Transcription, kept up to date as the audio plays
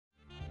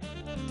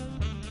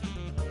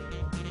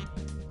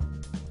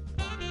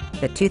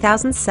the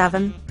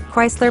 2007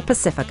 Chrysler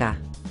Pacifica.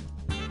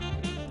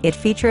 It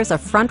features a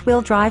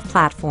front-wheel drive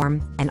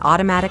platform, an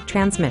automatic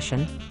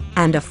transmission,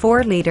 and a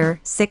 4-liter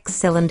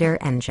 6-cylinder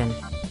engine.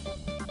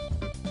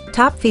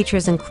 Top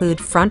features include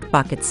front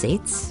bucket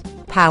seats,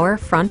 power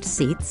front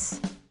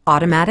seats,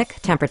 automatic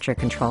temperature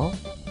control,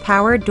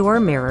 power door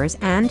mirrors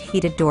and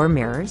heated door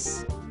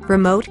mirrors,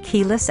 remote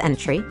keyless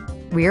entry,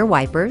 rear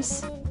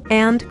wipers,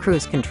 and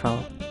cruise control.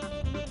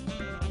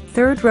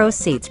 Third-row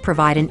seats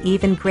provide an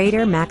even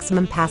greater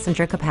maximum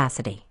passenger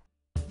capacity.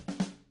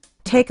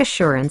 Take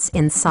assurance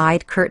in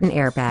side curtain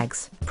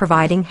airbags,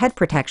 providing head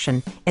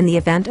protection in the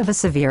event of a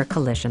severe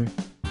collision.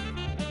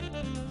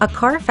 A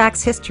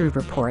Carfax history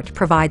report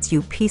provides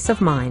you peace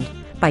of mind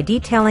by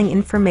detailing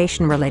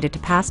information related to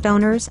past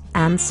owners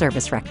and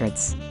service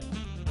records.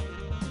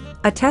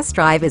 A test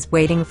drive is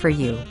waiting for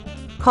you.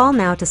 Call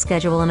now to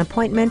schedule an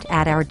appointment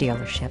at our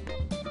dealership.